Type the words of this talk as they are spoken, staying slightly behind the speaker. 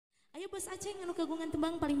Bos Aceng anu kagungan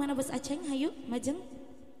tembang paling mana Bos Aceng hayu majeng.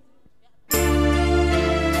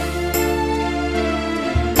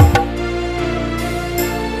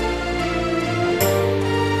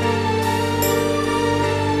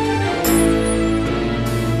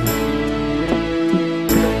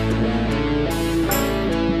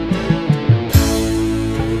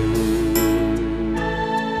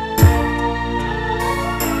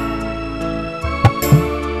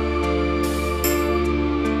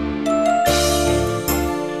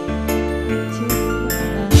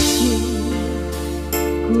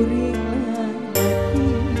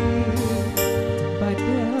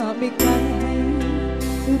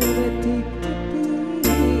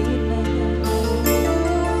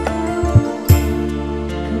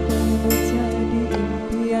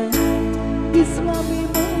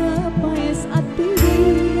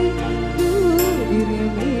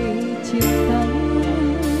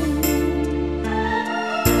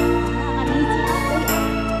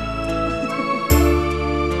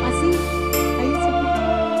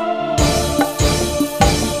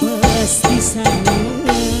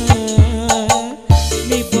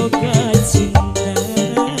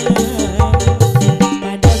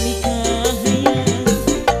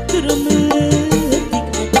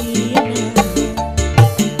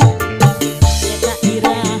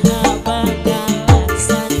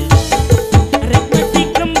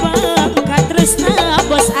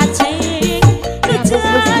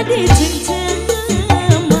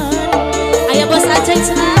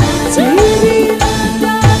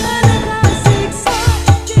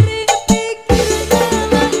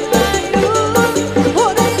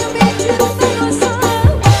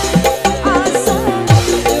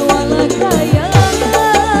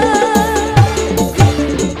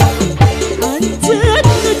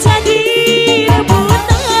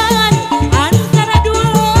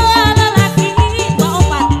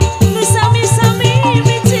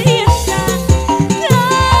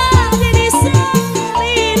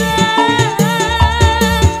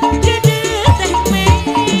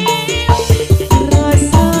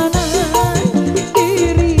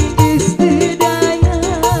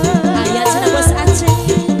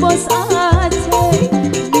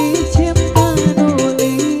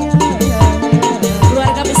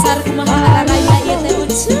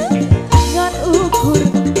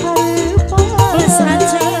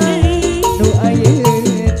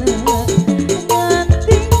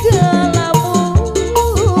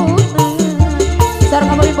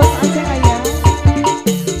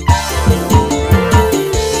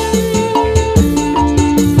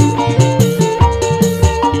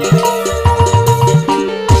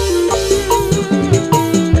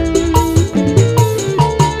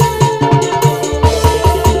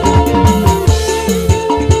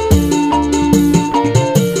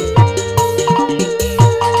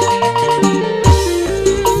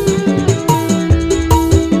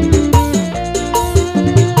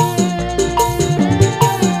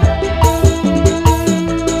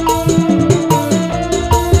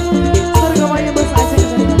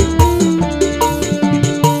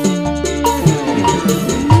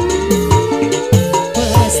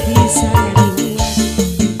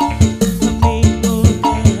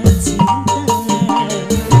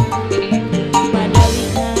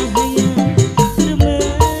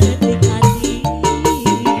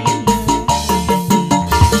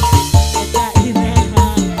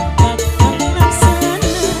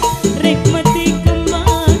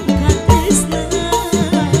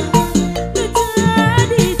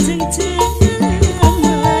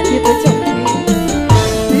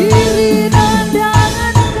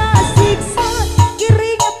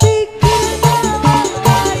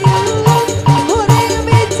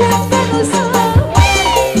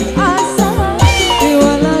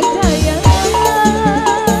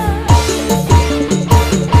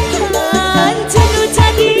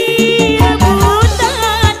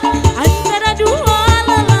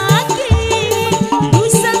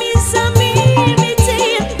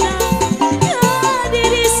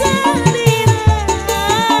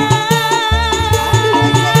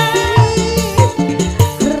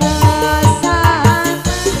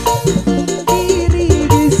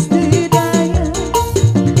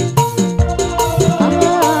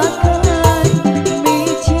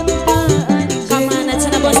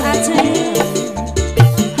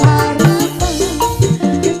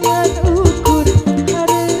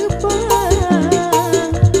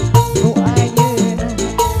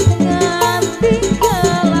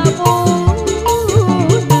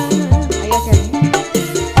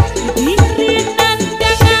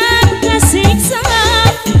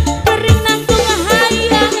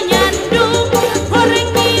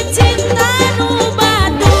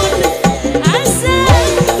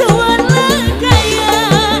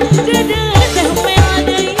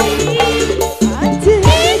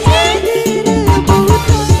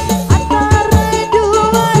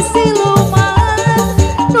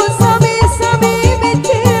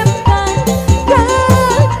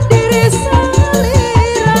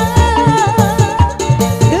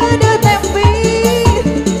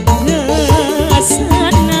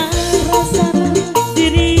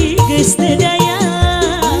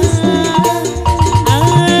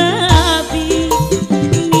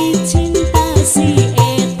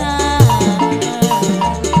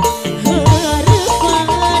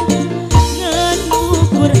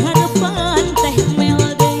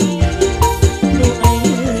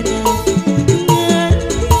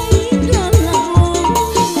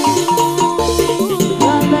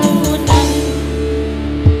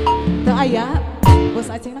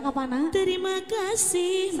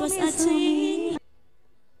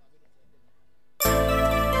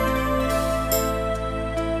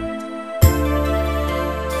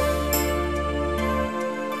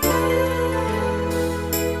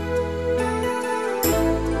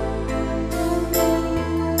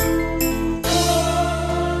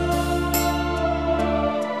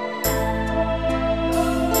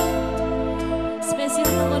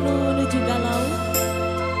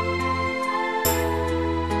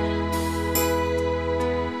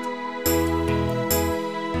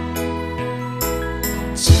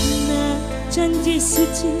 janji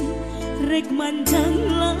suci rek manjang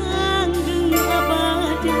langgeng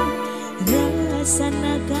abadi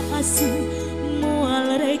rasana ka asu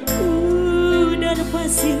moal rek udar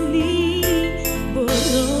pasini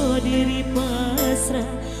boro diri pasrah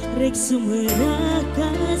rek sumera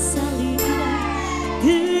kasalira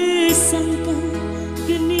disangka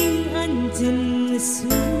gening anjeun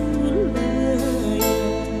sulaya.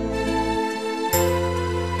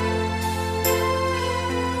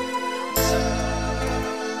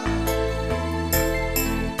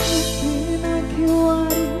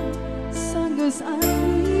 Sanggus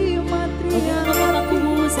ari matria aku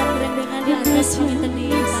sareng dengan di atas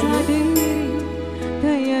pengen sadiri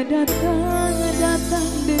daya datang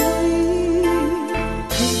deui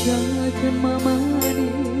tinggalkeun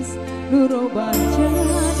mamanis nuro baca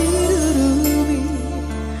dirurumi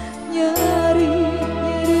nyari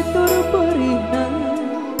tur perihna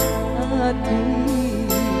hati.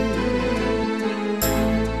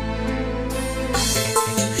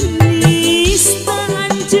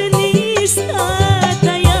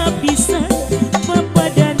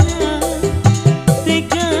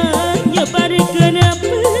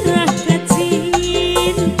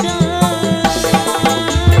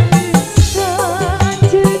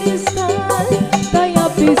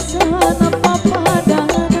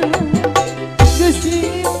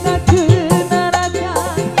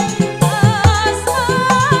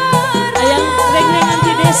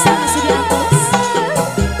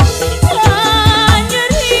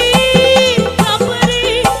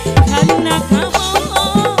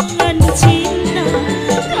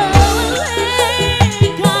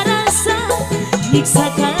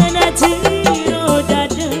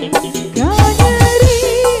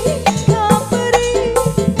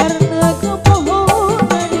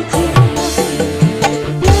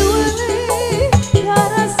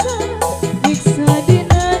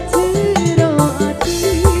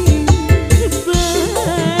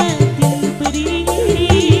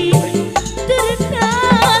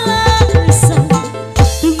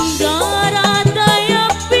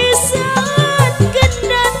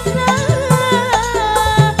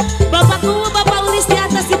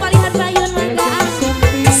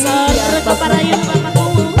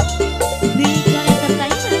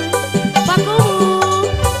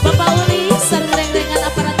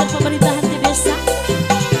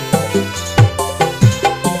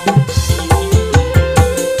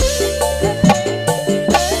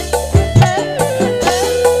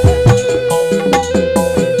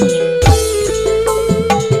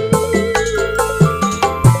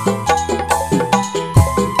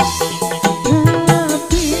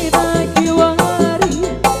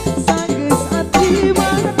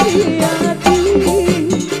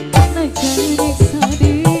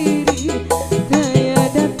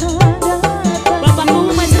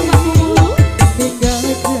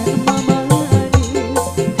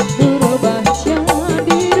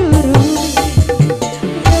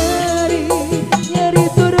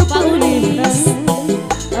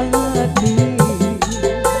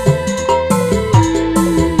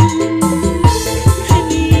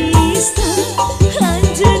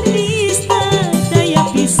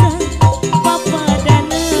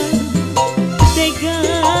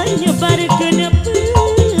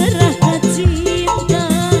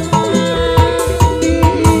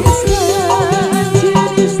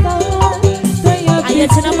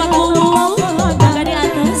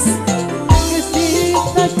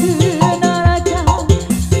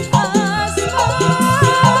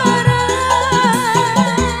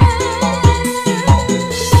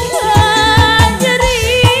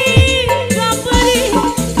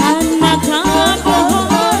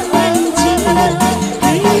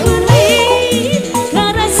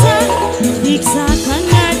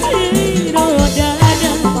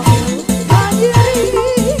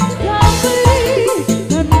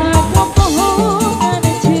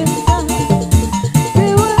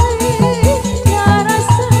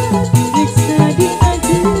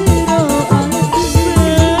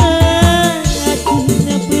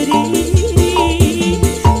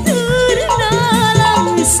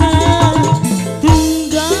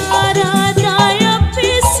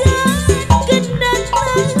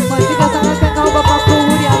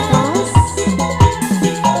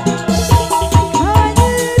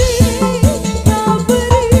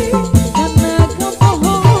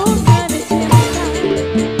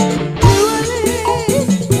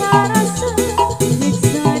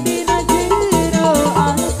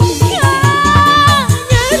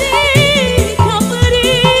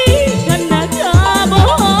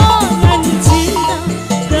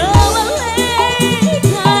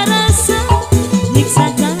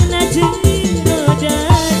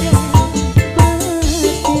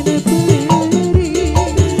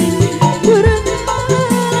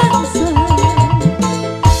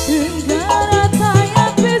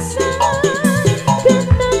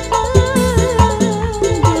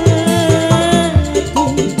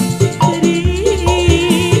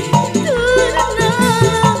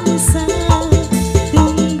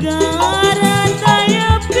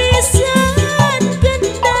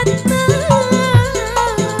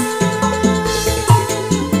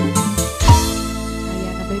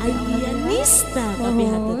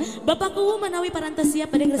 manawi parantos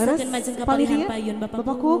siap pada ngerasakan majeng kapalihan payun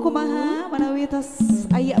Bapakku kumaha manawi tos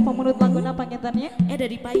aya pamunut laguna pangetannya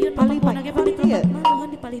dari payun palih Bapakku nage pamit ya mohon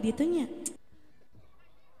dipalih ditunya.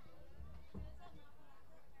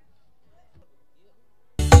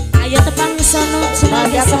 Aya tepang sono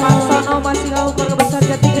Aya tepang sono masih kau keluarga besar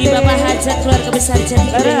Jati Gede di Bapak Hajat keluarga besar Jati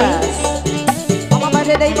Gede. Mama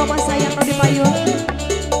Badedai mama sayang no di payun.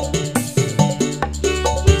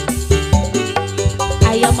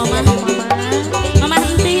 Ayo mama entin.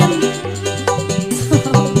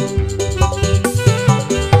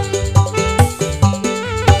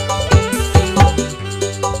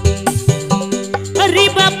 Ari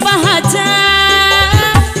Bapak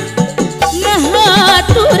Hajat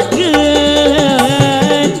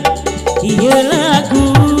ngahaturkeun ieu lagu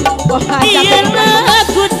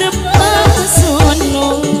tepang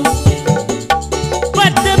sono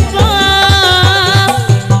patepang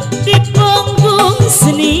di panggung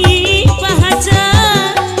seni Pak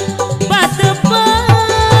Hajat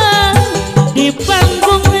patepang di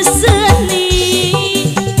panggung seni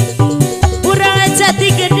urang Jati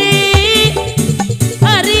Gede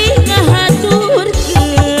ari ngahaturkeun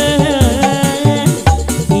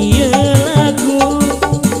ieu lagu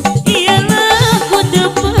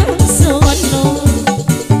tepang sono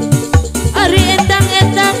ari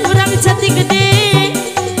entang-entang urang Jati Gede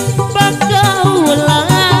pakaulan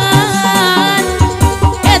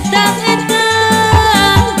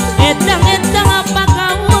entang-entang apa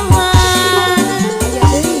kaulan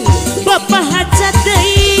Bapak Hajat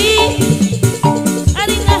deui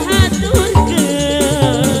ari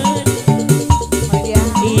ngahaturkeun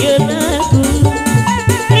ieu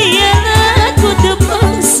lagu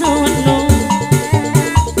tepang sono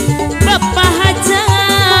Bapak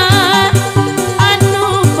Hajat anu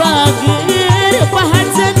bager Pak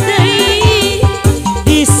Hajat deui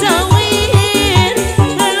disawir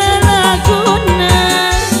laguna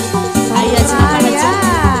aya cenah Pak Hajat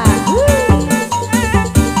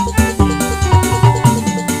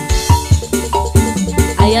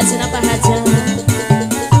aya cenah Pak Hajat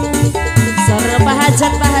sore Pak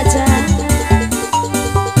Hajat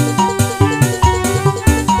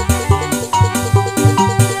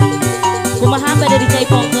kumaha bade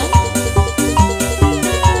dicaipongkeun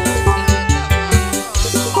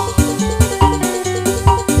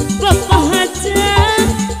Bapak Hajat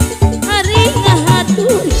ari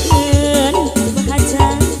ngahaturkeun Pak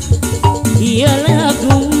Hajat ieu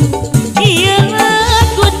lagu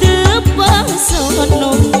tepang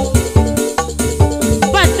sono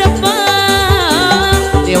patepang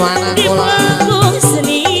di mana di kula panggung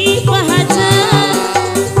seni Pak Hajat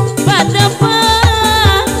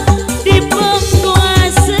patepang di panggung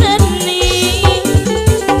seni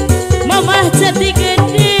Mamah Jati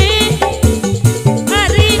Gede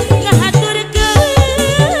hari ngahaturkeun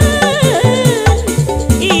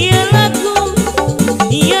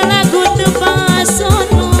ieu lagu tepang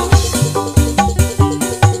sono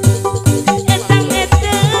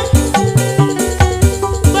entang-entang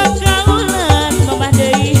pakaulan mamah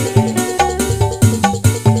deui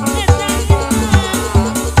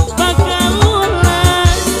pakaulan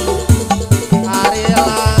hari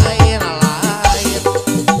lain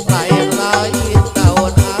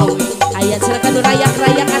tahun awi aya cenah kanu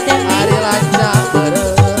rayak-rayak atuh hari lanca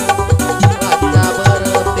beureum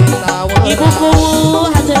di tahun ibu kuwu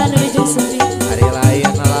haturan wilujeng sepi hari lain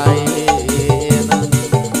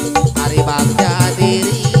hari bagja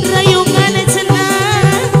diri rayungan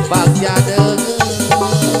cenah bagja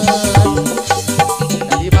deungeun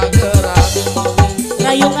jadi bagerak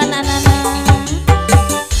rayungan anana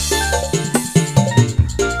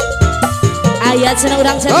aya cenah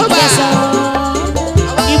urang Jati Coba. biasa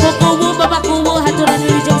ibu kuwu bapak kuwu haturan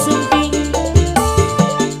wilujeng sumping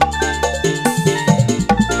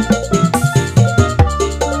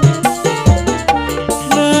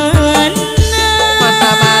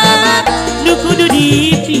mana nu kudu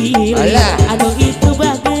dipilih Alah. anu itu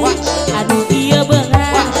bagus Wah. anu ieu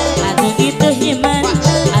beungar Wah. anu itu himan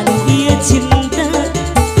anu ieu cinta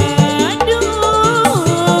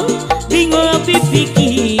aduh bingung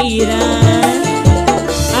pipikiran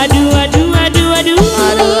aduh aduh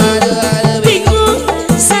bingung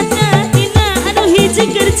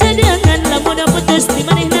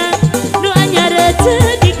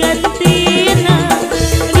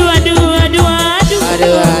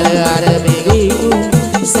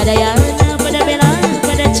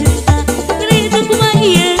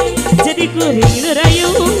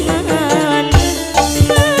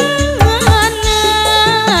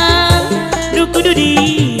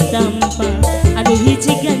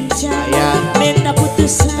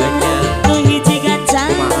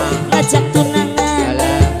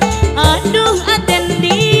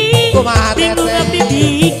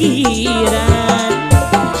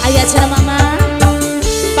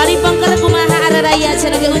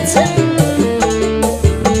Lagu ucap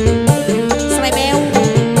Selebew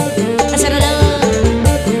Asyarada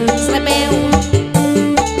Selebew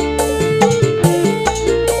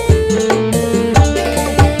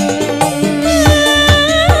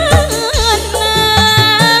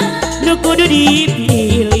Nu kudu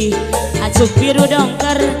dipilih Acuk biru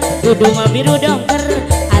dongker Kudu mah biru dongker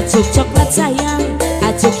Acuk coklat sayang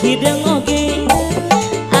Acuk hidung oge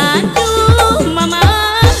Aduh mama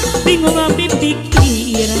bingung ngambil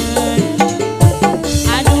pikiran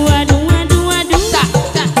Aduh aduh aduh aduh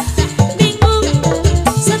bingung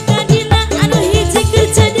sekadina anu hiji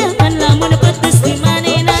kercadangan lamun petes di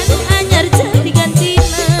manenan anyar jadi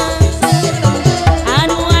gantina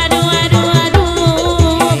Aduh aduh aduh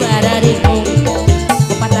aduh bararingung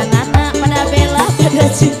kepatanana pada bela pada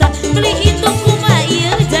cinta beli itu kumaha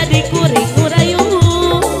ieu jadi kuring kurayuman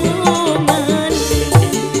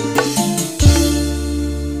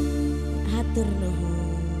hatur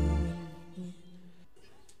nuhun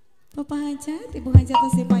Papa hajat, ibu hajat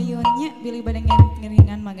si payunnya bilih badeng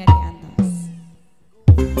ngeringan mangga di atas.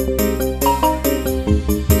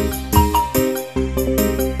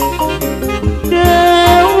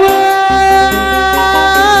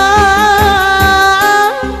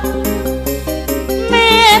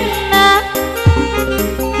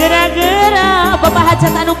 Gara-gara bapak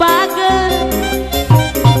hajat anu bagel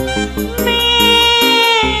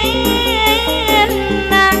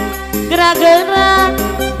Mena gara-gara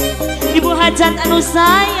ibu hajat anu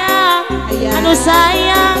sayang Aya. Anu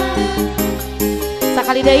sayang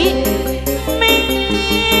sakali deui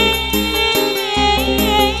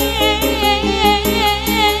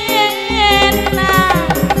Mena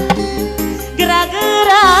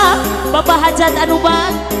gara-gara bapak hajat anu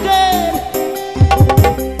bagel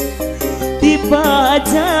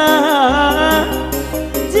dibaca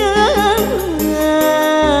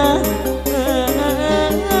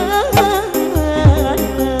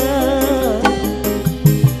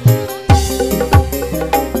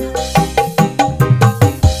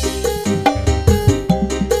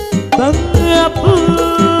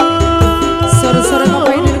Sore-sore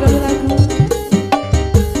ngapain di dekat lagu?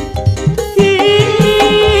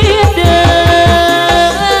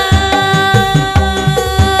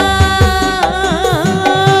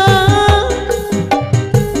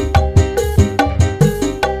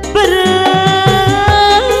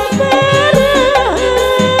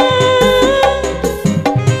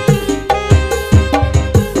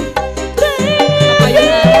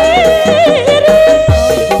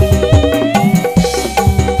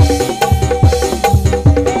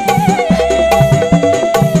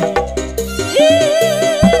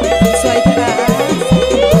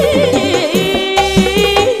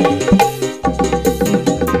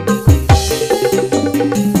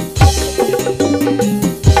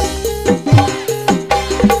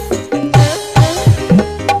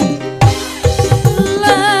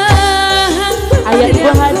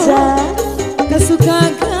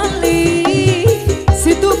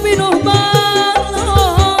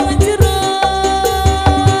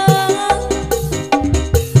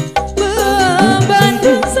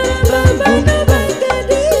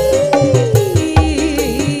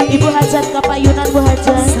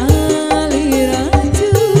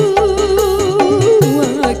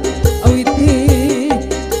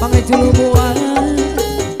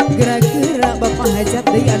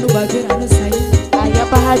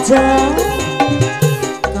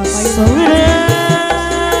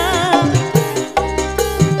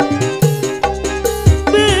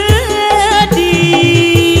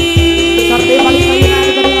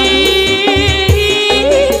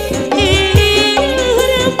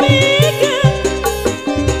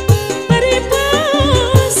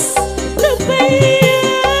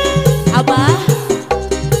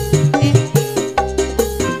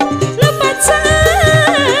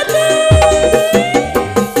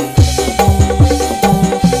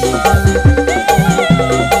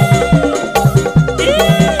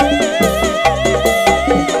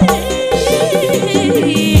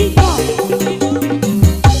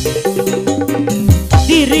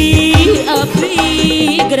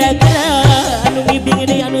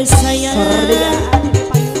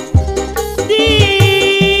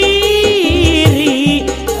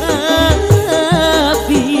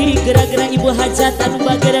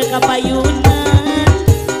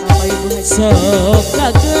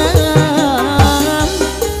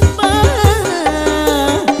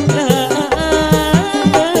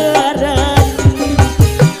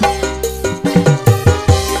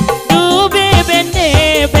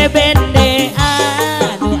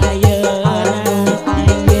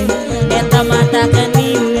 mata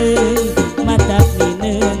kenineng mata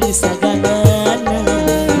mineng saganana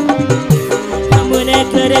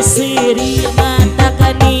Geseri mata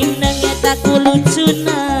kaninang eta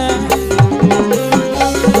kulucuna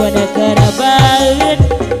Boda kerabaut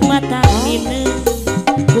mata mineng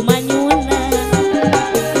kumanyuna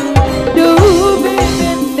Duh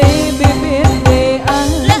bebende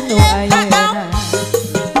anu ayeuna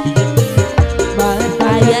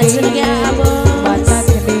Ayah surga bos mata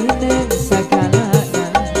kenineng sagalana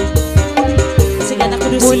Segana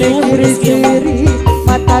kudu Mune siuh kiri-kiri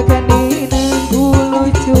mata kenineng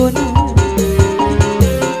kulucuna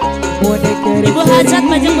Mune kiri-kiri Ibu hajat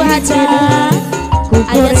majeng bu hajat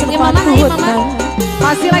Ayah surga mama hai mama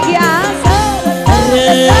Masih lagi asa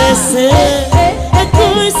Rese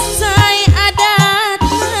kusai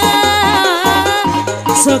adatna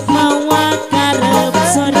Sok mawa karep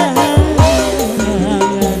sorangan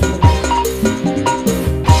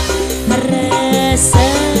Rese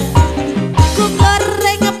ku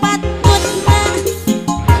goreng patutna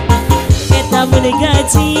Eta meni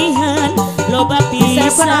gajian loba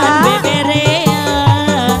pisan beberean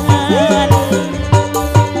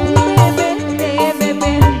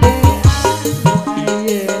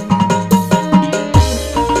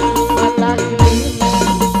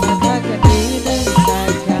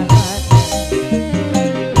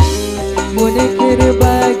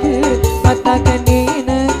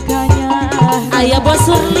Ayah bos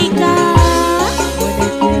Surlika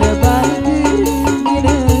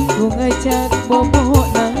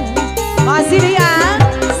masih dia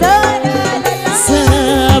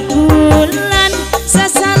sebulan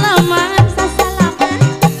sasalaman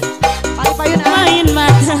main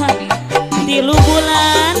mata 3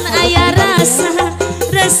 bulan ayah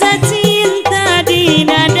rasa cinta di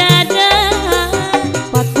dada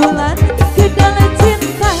 4 bulan kedala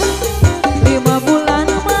cinta 5 bulan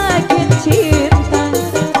makin cinta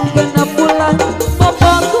 6 bulan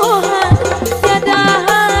bobogohan tiada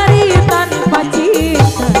hari tanpa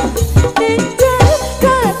cinta ninjak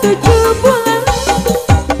ke 7 bulan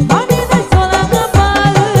manina solang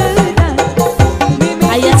ngabaeuna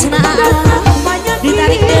ayah cenah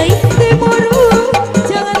ditarik deui timuru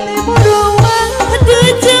jangan timuruan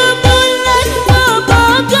 7 bulan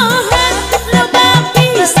bobogohan loba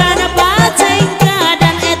pisan pacengka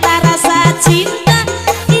dan eta rasa cinta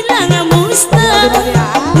hilang musnah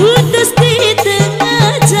putus di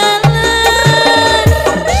tengah jalan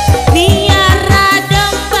niara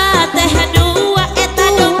domba teh dua eta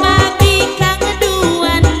domba bikang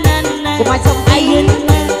duanan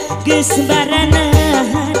ayeuna geus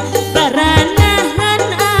baranahan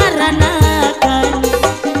aranakan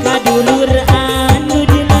kadulur anu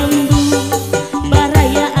di lembu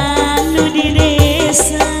baraya anu di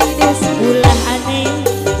desa ulah aneh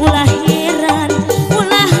ulah heran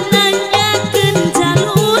ulah nanyakeun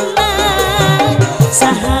jaluna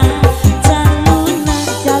saha jaluna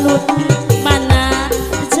mana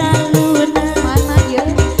jaluna mana ya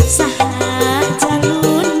saha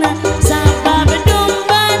jaluna sabab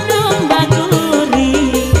domba-domba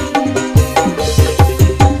kuring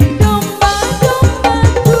domba-domba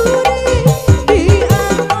kuring di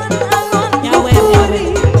angon-angon Nyawer,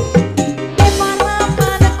 kukuring di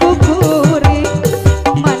mana-mana kukuring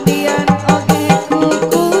mandian oge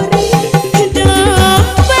kukuring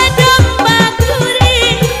domba-domba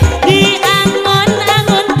kuring di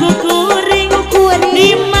angon-angon kukuring di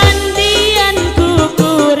mandian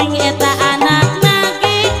kukuring eta anakna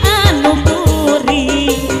ge anu kuring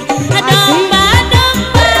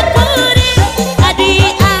domba-domba kuring di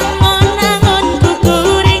angon-angon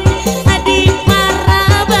kukuring di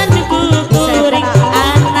paraban kukuring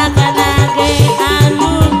anak-anak ge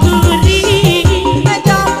anu kuring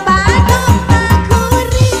domba-domba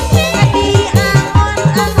kuring di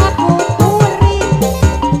angon-angon kukuring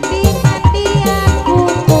di mandian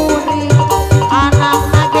kukuring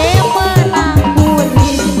anakna ge menang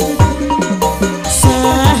kuring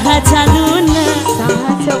saha jaluna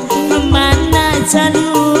saha jauh mana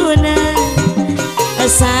jaluna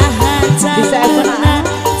saha jaluna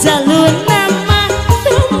jaluna mah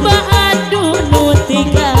domba adu nu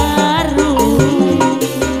tigaru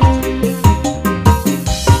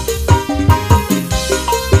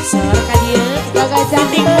sor ka dieu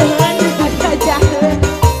gagajaheun gagajaheun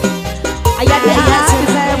aya di Aya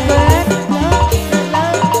Desember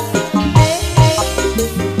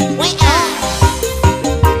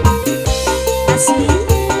asih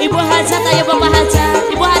ibu hajat aya bapak hajat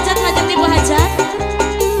ibu hajat ngajak ibu hajat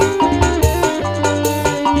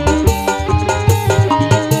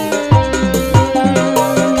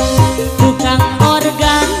tukang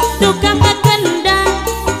organ tukang kendang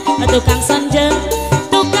tukang sonjeng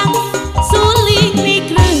tukang suling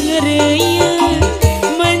mikreureuyeuh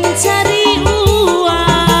mencari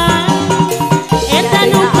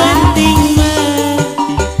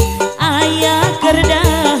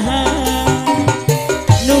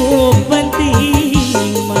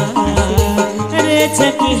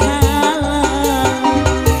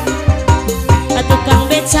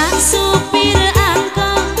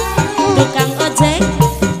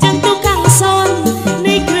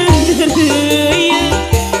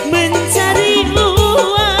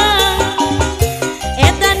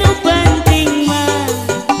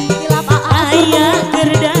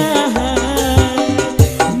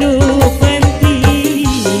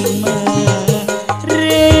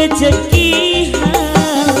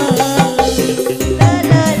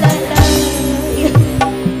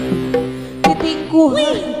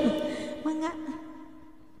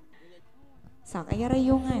aya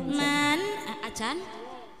rayungan. Man, acan.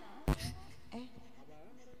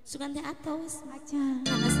 Sugan teh atos. Acan.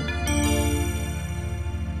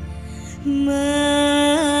 Mana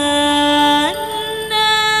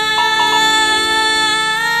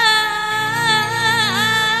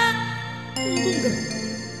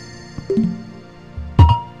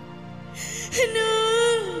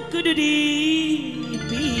kudu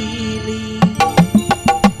dipilih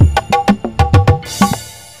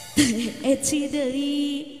eci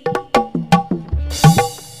deui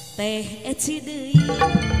teh eci deui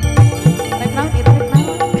Rek naon itu rek naon?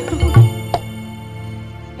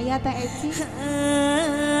 Aya teh eci.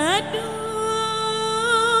 aduh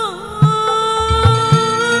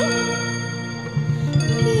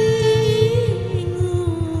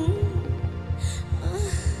bingung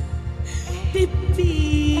pikiran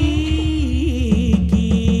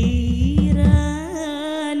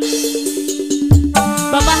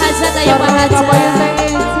Bapak Hazat ayo Pak Hazat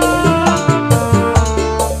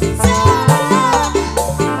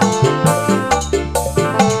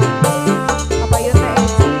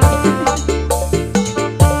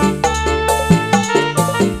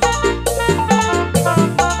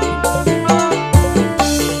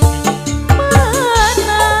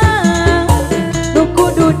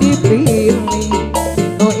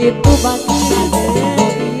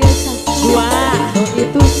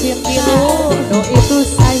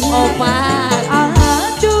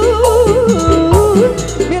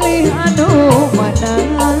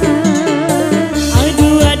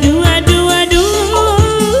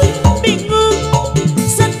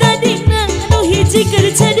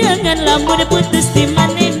lamun putus di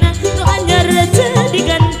manena nu anyar jadi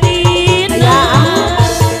gantina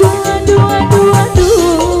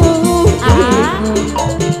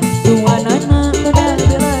dua nana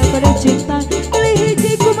pada cinta pilih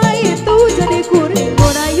hiji kuma itu jadi kuring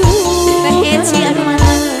borayu teh eci anu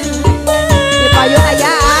mana di payung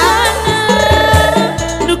ayaan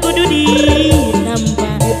nu kudu dinampa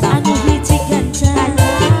anu hiji gancang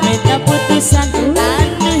meta putusan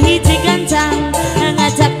anu hiji gancang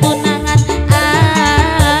ngajak tunangan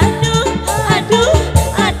aduh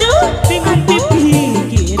bingung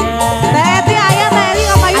pikiran Teti ayah Teti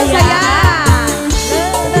ngapayun sayang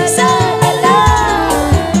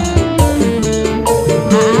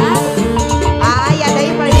ayah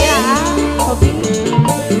dari dia hobi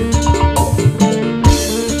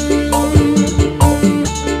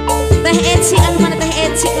teh eci anu mana teh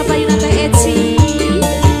eci ngapayun teh eci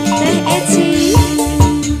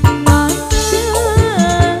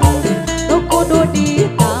nu kudu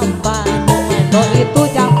ditampan nu itu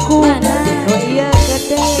jangkung nu iya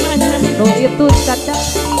gede nu itu sedap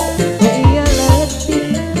nu iya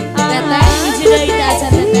letih teteh hiji deui teh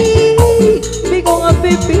acan teteh bingung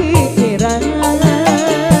pikiran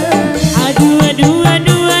aduh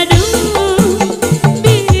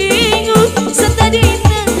bingung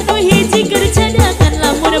satadina nu hiji kerjadakan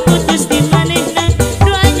lamun putus di manehna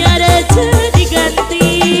nu anyar jadi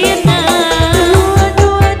gantina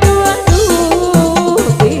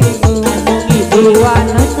bingung dua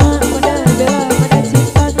nana pada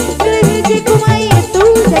cinta pilih hiji kuma itu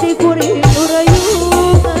jadi kuring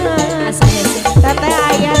urayungan asa hese teteh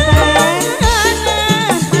ayah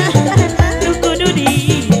nu kudu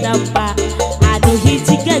ditampa aduh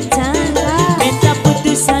hiji gancang minta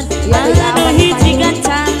putusan anu hiji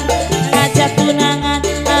gancang ngajak tunangan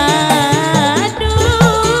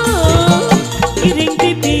aduh iring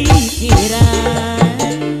pikiran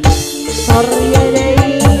sorry ya deh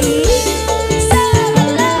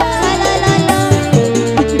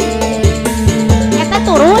eta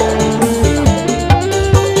turun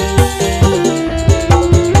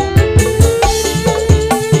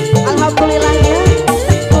alhamdulillah ya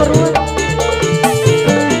turun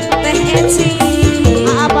teh eci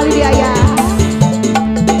apa dia ya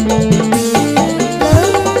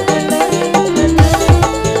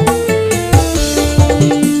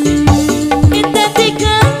minta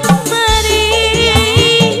tiga mari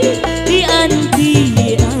dianti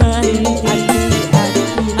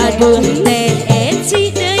aduh teh eci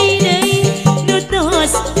deui nu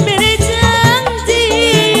tos mere janji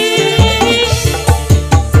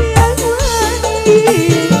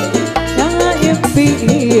jangan impi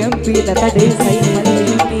tata deh saya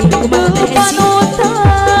mimpi kumaha teh eci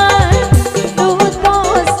panutan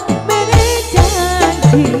nutos bere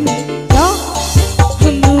janji sok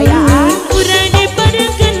ayaan urang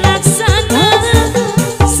dipadekeun laksana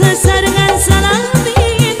sasarengan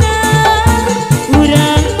salamina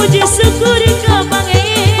urang puji syukuri ka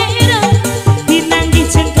pangeran dinanggih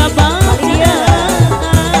jeung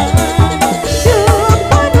kabahagiaan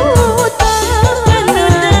panutan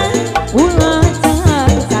ulah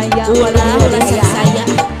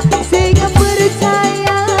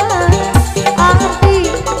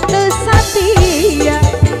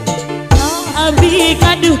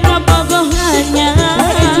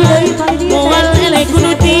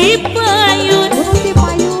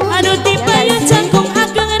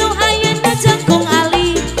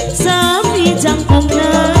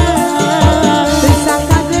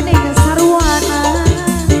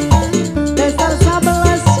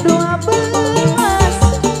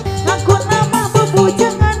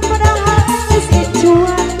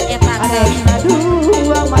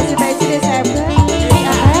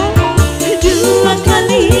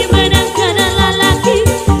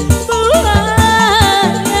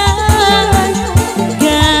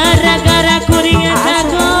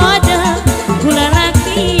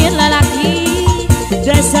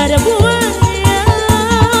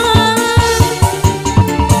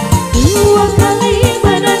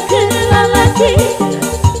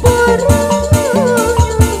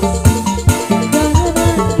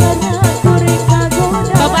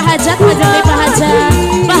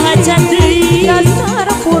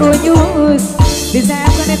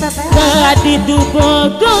Kadi tu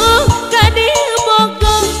bogo, kadi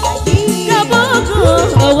bogo, kabogo,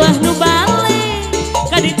 awah nu bale.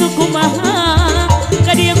 Kadi tu kumaha,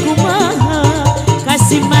 kadi kumaha,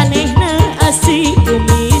 kasih manehna asih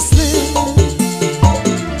kumisna.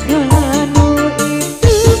 Kanu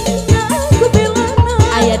itu nya aku belana.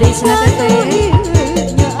 Aya deui cenah teteh.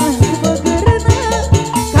 Nya aku bagerna.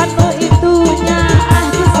 Kanu itu nya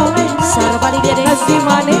aku solehna. Sarapadi dia deui. Kasih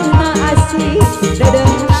manehna asih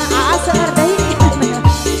dedehna aseur deui.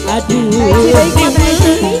 Aduh,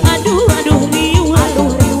 aduh riwa,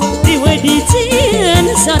 riwa dicieun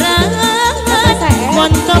sorangan,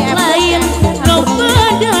 montok lain lo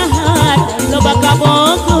pedahan, lo baka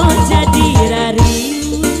bogo jadi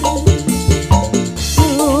rariu.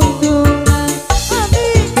 Tuntungan abi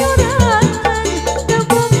nyurangan,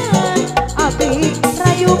 debengan abi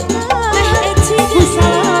rayungan,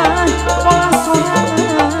 kusalah pola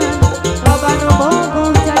sorangan, loba nu bogo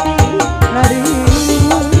jadi rariu.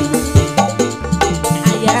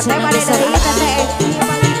 Teteh pada dari teteh Eci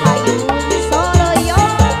pagi-pagi solo yo.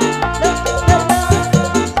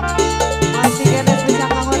 Masih kena bisa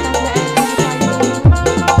kamu teteh Eci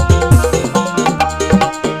pagi.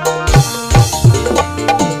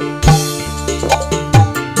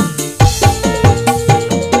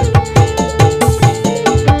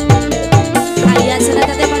 Aya cenah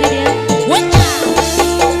teteh pada dia. Wanya,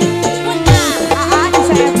 wanya.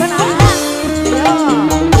 Diserepen yo.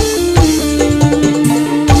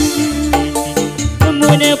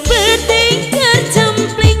 Mun penting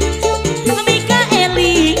kercempling, mika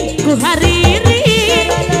eli ku hariri,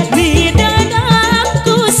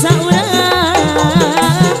 bidadangku saurang,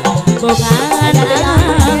 bogan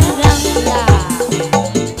anggang.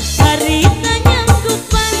 Harita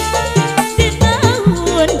nyangkupan di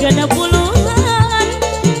tahun genep puluhan,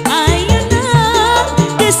 ayeuna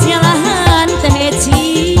geus nyalahan teh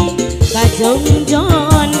Eci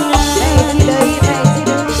kajongjongan.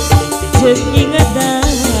 Jeung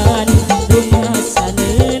ingatan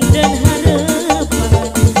rumasaneun dan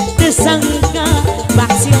harapan, teu sangka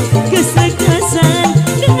baksil geus-geusan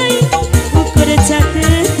dengan ukur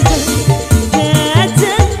catetan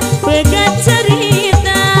gajah pegat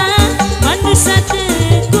cerita manusia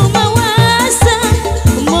teu kumawasa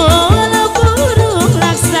mola burung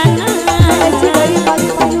laksana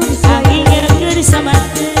angin ngeur sama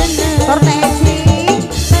tenang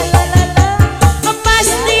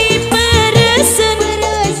pasti meresep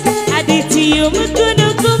adi cium kudu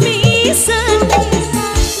kumisan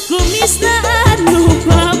kumisna anu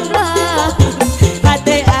bablah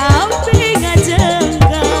hate ampe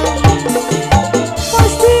ngajengkang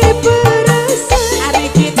Pasti berasa ari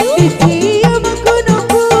kitu dicium kudu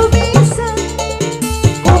kumisan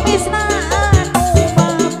kumisna anu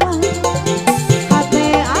babah hate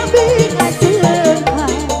abi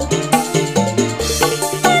ngajengkang.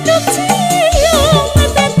 manuk cium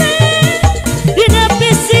teteh dina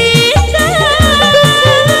bisikan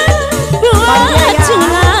buat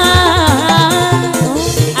culang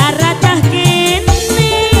aratah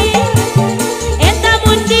kene eta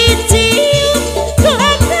mun dicium ku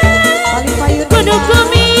akang Paling payun kudu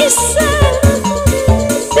kumisan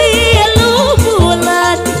tilu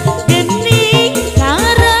bulan gening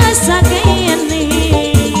karasa kene.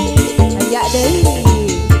 aya deui.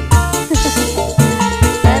 Teteh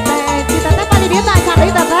Eci teteh paling dia tak cari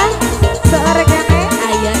teteh seerek kene.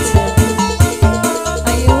 Aya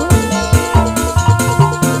Ayo.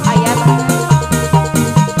 Aya teteh.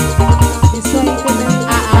 Disuaikeun deui.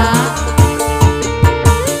 aa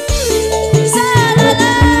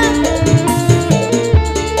salala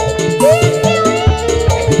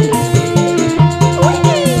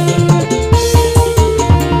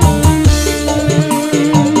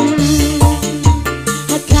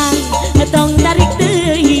akang tong tarik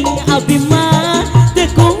teuing abi mah teu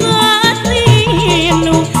kuat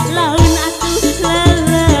rindu laun atuh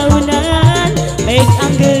lalaunan baik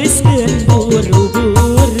anggeuskeun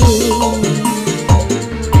buru-buru.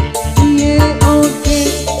 Ieu oge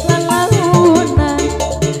lalaunan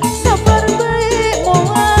sabar bae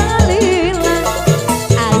moal lilang.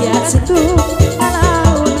 Aya Atuh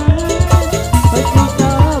lalaunan bagi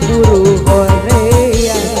kaburu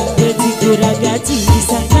horeang. gaji kurang gaji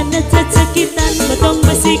disangkana cecekitan potong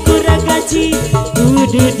besi kurang gaji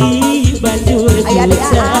kudu dibanjur Aya di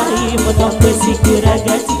kucai potong besi kurang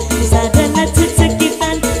gaji disangkana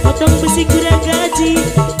cecekitan potong besi kurang gaji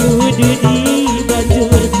kudu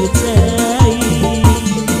dibanjur kucai.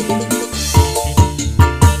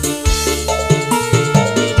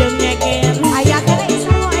 Jeung nyeker Aya kene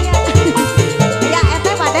isaru aya. Aya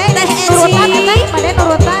eta bade Teh Eci. turutan eta bade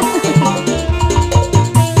turutan.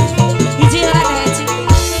 hiji orang Teh Eci.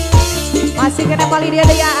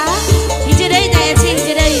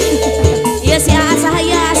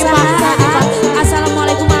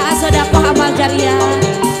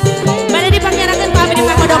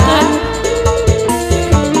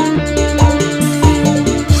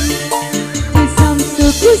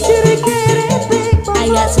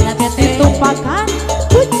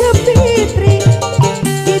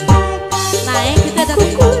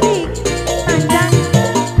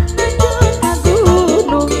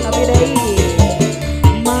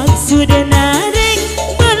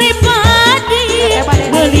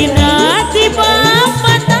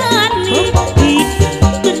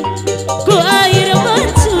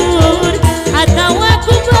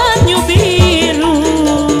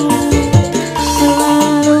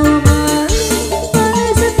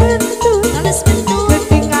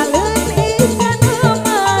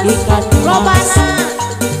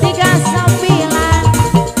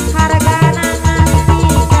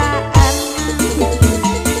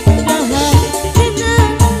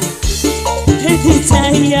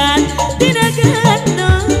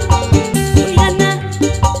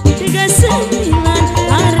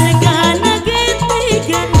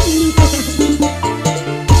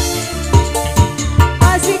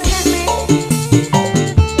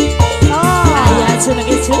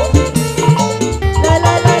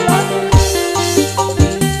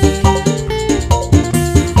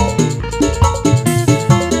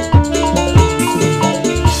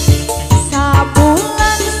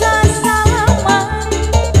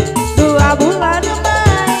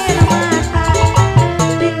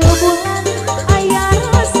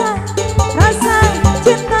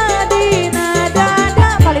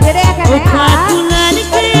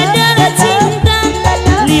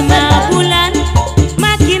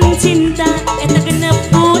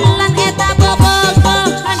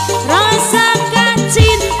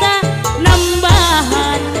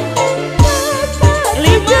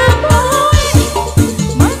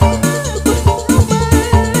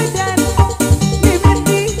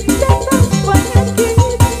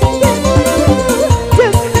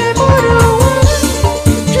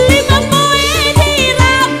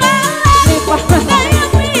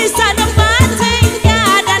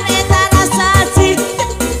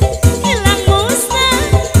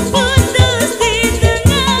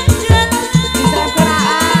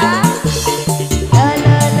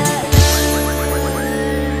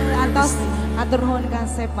 Hatur nuhun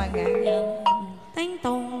kasep mangga. Teng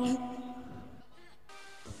tong.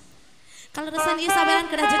 Kalau resan ieu sabelan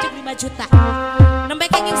kedah jojok 5 juta. Nembe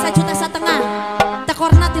kenging 1,5 juta.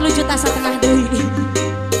 Tekorna 3,5 juta deui.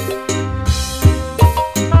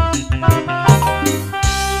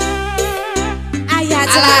 Aya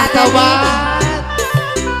Alah tobat.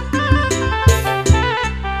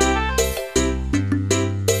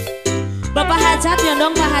 Bapak Hajat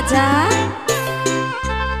nyondong Pak Hajat.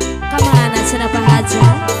 Kemana cenah Pak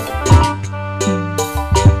Hajat?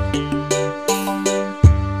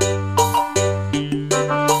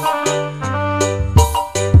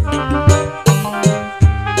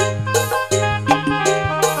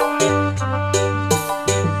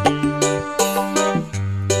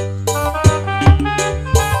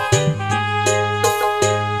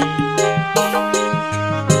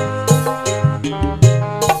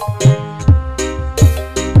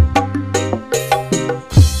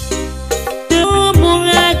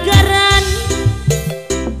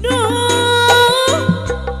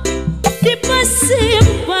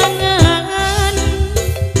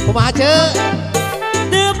 Kumaha ceuk?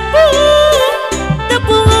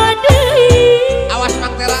 Tepung deui. Awas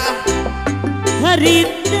Mang Tela.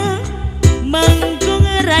 Harita manggung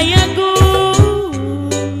rayagung.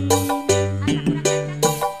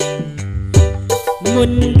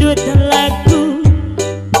 Mundut lagu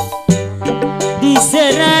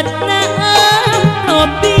diseratna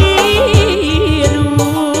biru.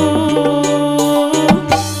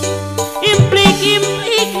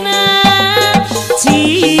 Implik-implikna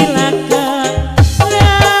cilaka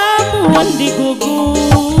lamun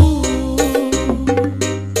digugung.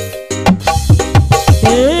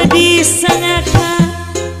 Teu disangaka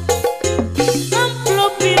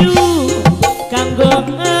amplop biru kanggo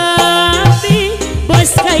abdi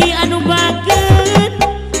bos kai anu bageut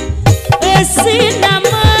eusi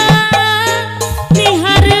nama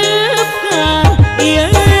dihareup ka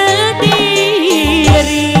ieu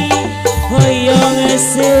diri hoyong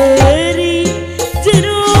seuri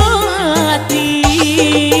jero ati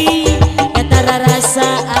eta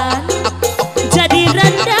rarasaan jadi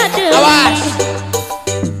randa deui. Awas.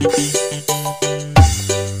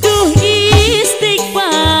 Duh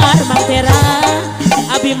istighfar Mang Tera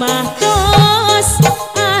abi mah tos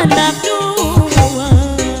anak dua.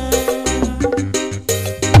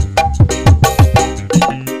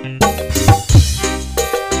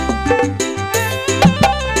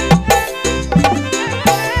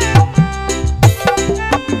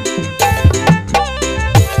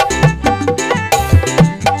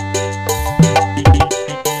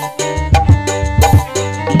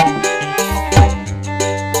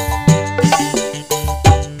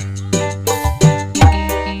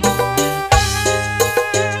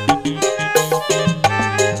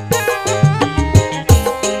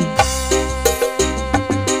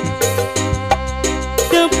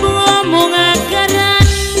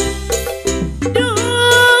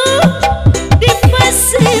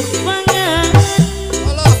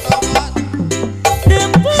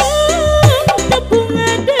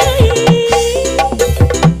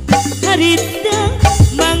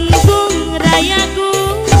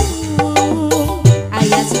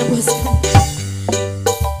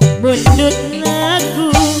 Mundut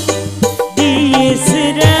lagu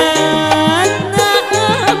diserat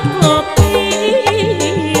amplop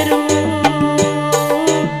biru.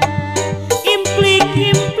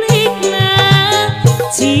 Implik-implikna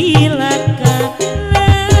cilaka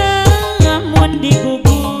lamun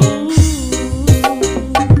digugung.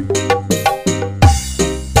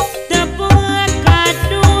 Tepung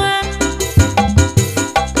kadua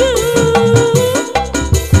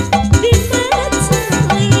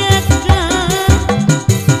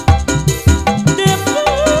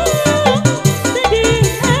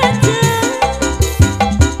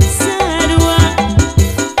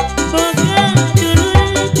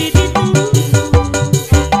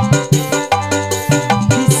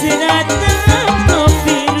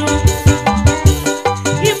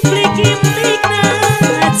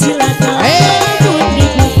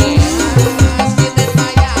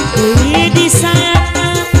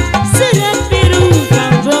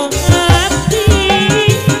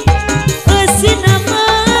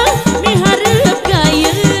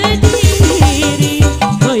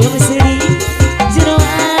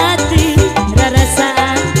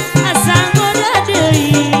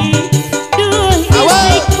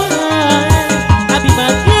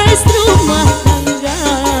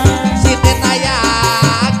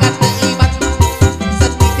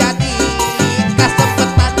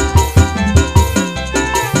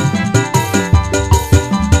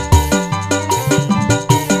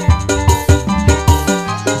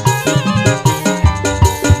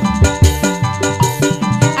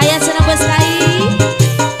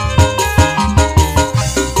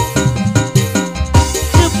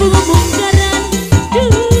Bumunggaran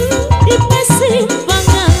di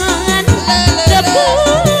persimpangan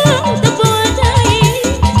tepung dai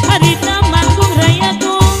harita manggung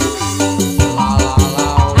rayagung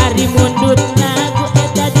hari mundut lagu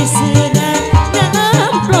eta diserat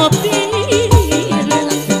dalam profil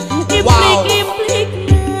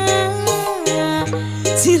implik-implikna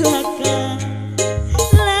silakan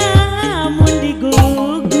lamun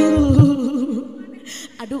digugu.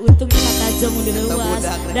 Aduh untungnya kata jom di luas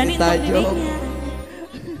dan itu dirinya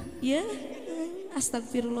ya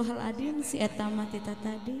astagfirullahaladzim si eta mah tita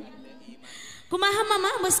tadi kumaha mama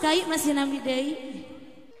geus kayu masih nami deui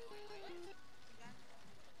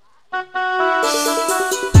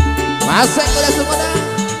Masuk udah semua dah.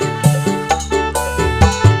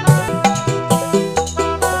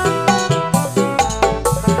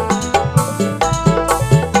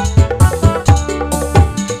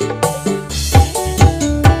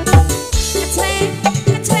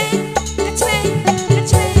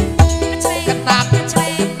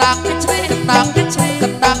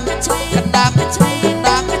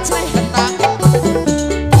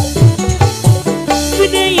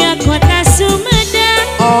 budaya kota Sumedang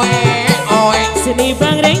seni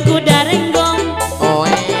bangreng kuda renggong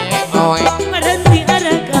merenti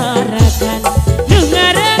arak-arakan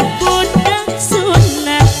dengaran budak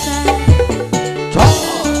sunatan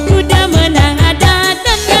kuda menang ada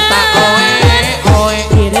tenang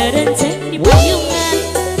kira renceng di payungan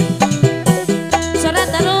suara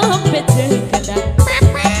taruh pece kadang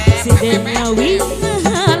sidem nyawi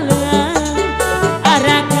halang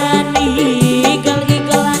arakan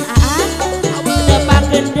igel-igelan tepak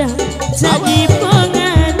gendang jadi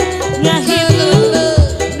pengan ngahiru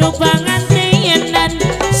nupangan tenan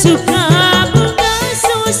suka bunga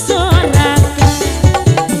susorakan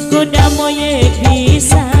kuda moyek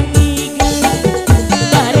bisa ngigel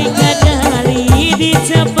bari kadali di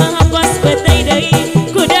cepah bos betai deui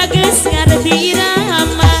kuda geus ngarti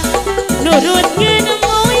irama nurutkeun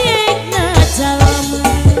moyekna jalma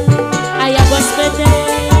aya bos betai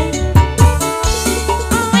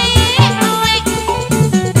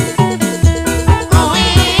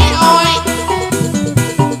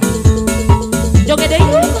joget deui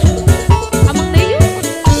yuk amang deui yuk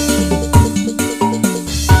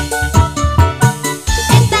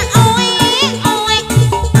eta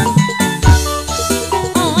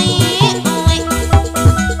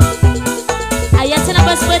aya cenah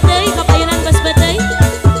bos betai kapayunan bos betai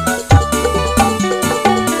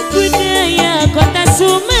budaya kota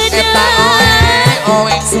Sumedang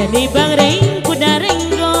seni bangreng kuda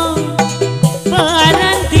renggong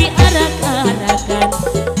paranti arak-arakan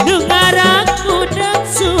dengarak budak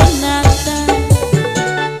sunatan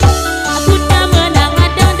kuda menang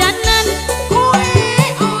adang danan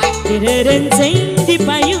direrenceng di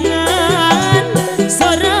payungan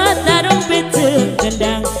suara tarung pece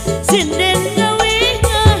gendang sinden gawe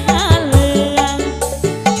ngahalang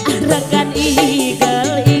arakan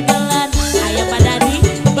igel-igelan aya pada di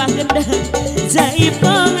gendang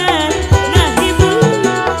jaipongan ngahibur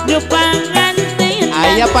nupangan tenan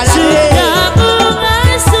Aya pada suka bunga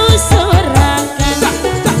susorakan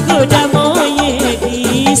kuda moyek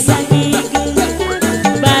bisa ngigel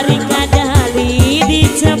bari kadali di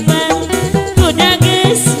cepeng kuda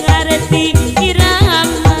geus ngarti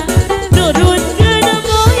irama nurutkeun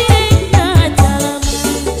moyekna jalma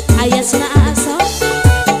aya cenah aso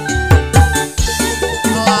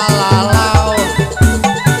Lalau.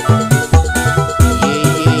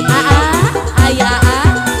 aya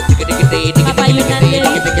kapayunan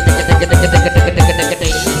deui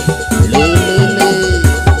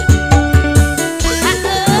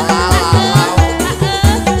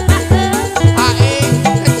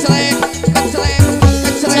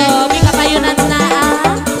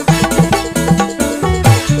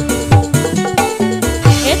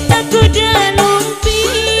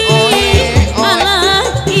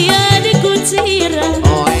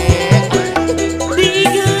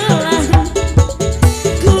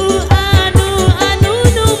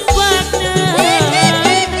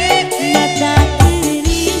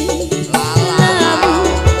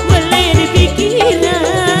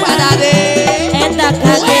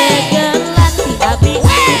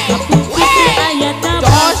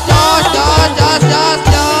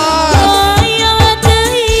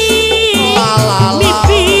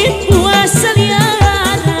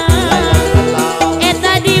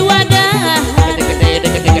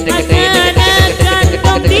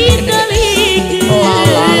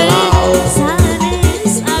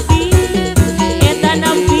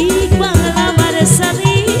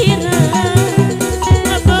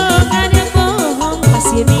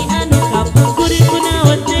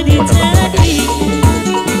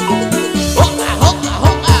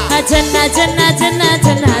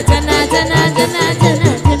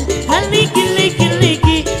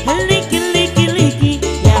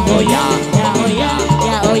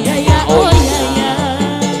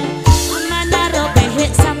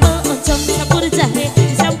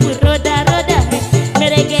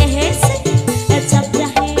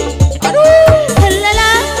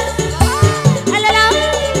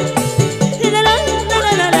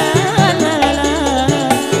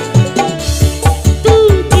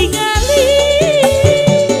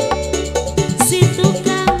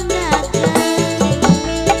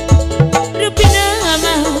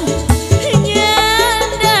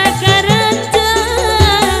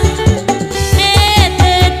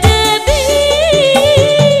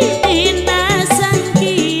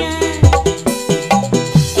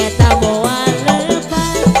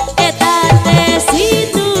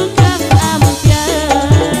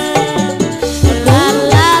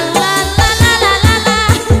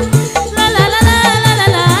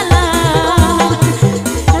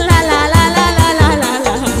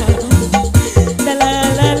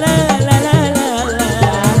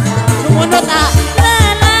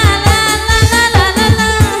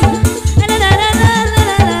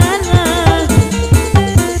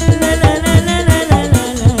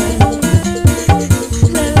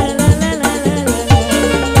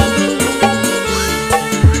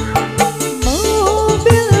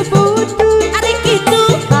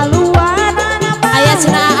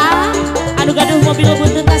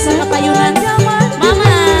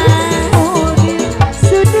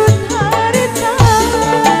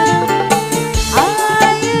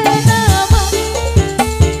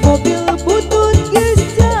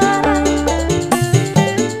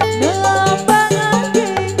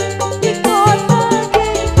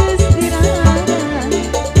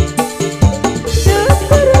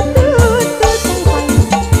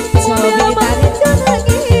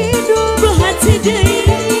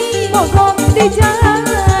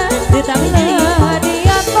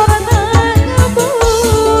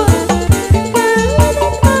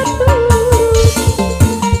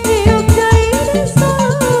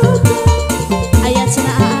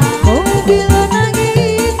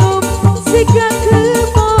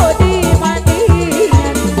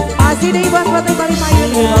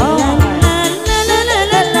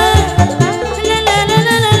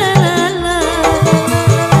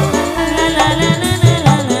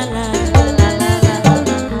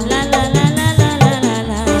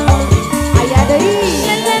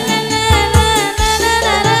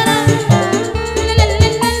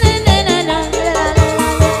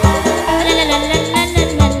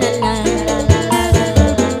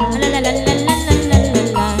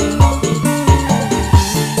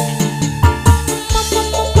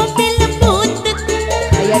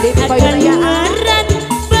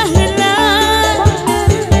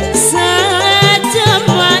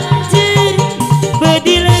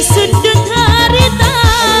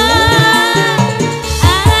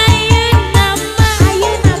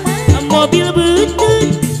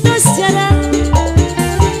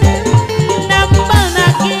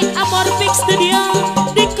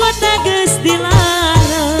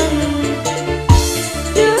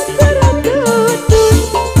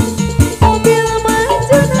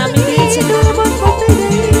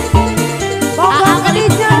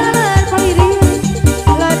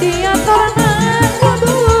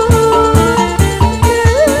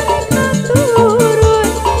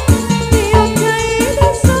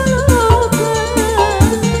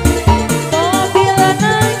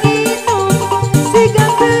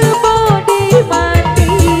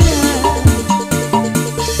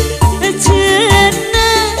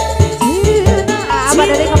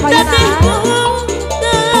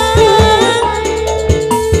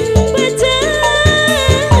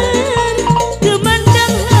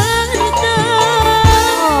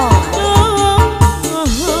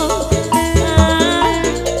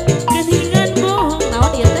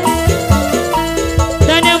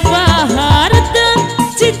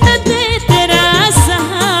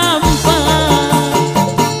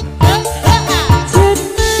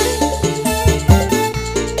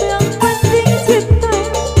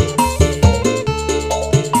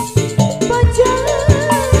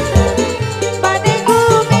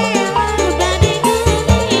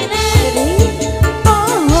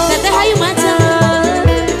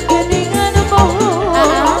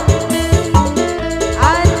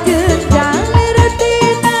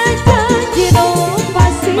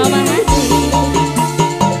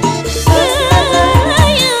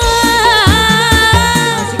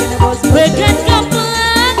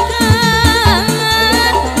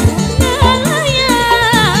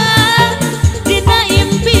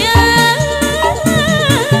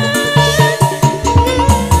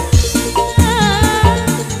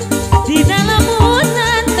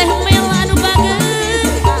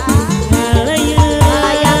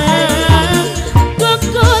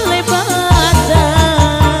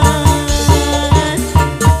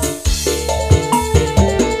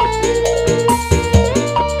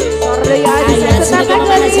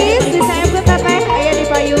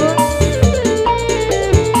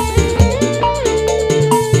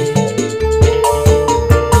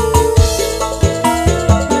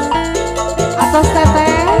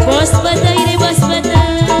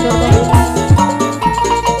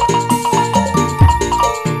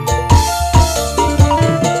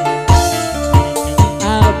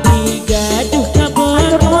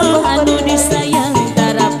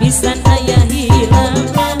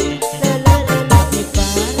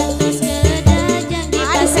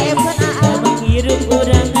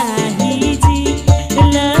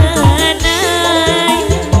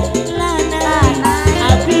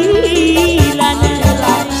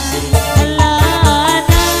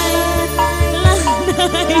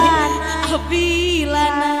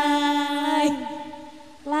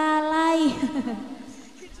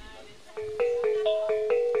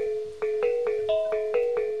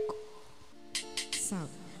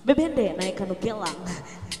Bebende naik kanu kelang.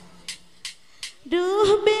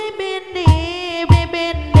 Duh bebende,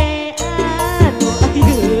 bebende anu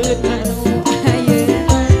ayeuna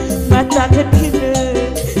mata kedina,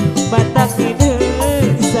 mata kedina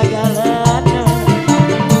sagalana.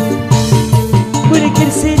 Berikir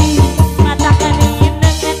seri mata kanina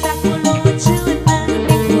eta kulucuna,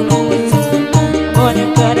 kulucuna. Mun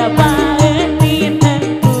kada bae dina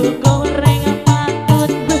ku goreng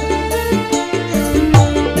patut.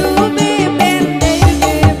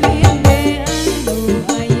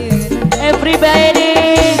 Everybody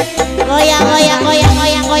goyang goyang goyang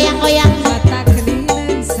goyang goyang goyang mata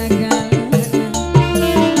kedingan segala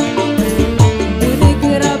udah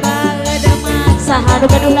kira banget amat sahanu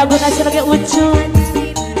gaduh lagu nasi lagi ucun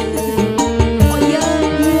oh iya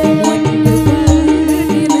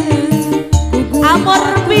Amor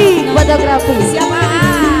Bi fotografi siapa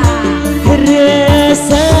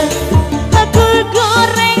rasa aku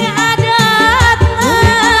goreng adat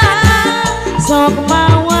sok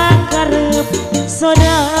mawa karep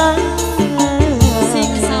soda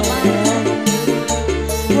sing sama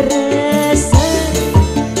rasa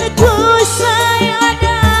aku say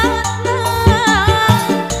adat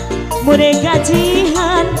mure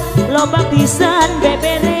gajihan loba pisan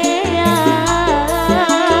beberean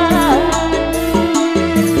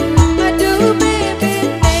aduh bebende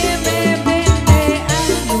anu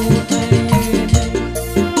ayeuna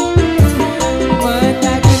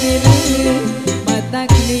mata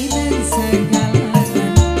kedingan segala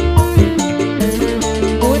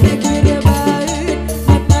udah kira banget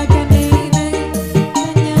mata kedingan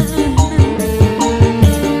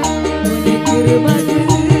udah kira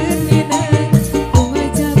banget mina ku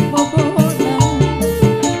ngajak bobolan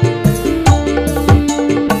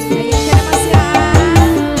ayo kena masih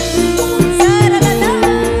sarana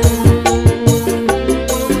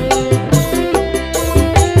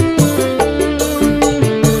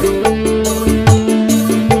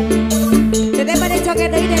Dede pada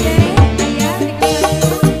joget deui Dede. Aya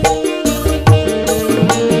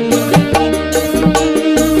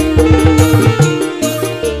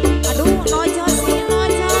aduh nojos nih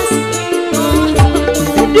nojos.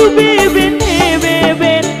 aduh bebende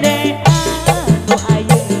bebende anu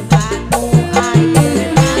ayeuna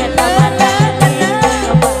eta mata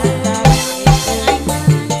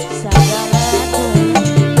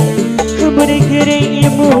bergering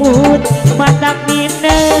imut mata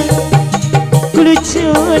nina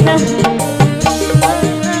kulucuna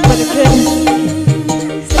bergering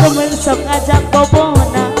semen sok ajak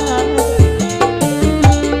bobona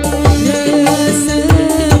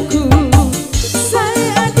Rezeku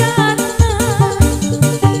saya dana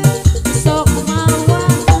sok mawa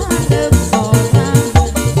adem sorang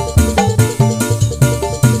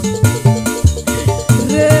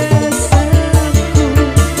Rezeku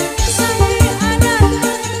saya dana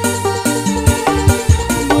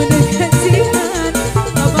mudah gajian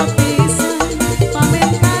loba pisan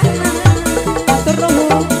pamentanan atur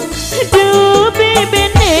nuhun duh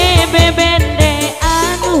bebende bebende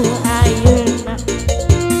anu ayeuna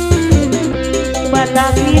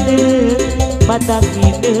mata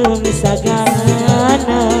kideung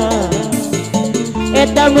sagalana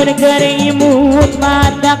eta mun gering imut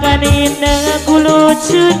mata kanina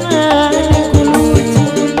kulucuna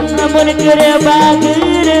mun geure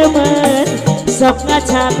bageureumeuh sok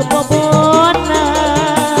ngajak bobona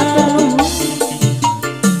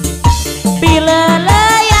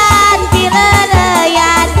pileleyan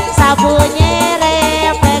sabu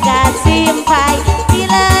nyerep pegat simpai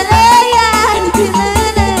pileleyan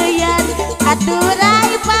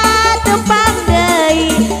aturai patepang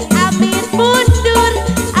deui amit mundur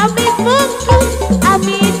amit mungkung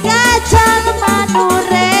amit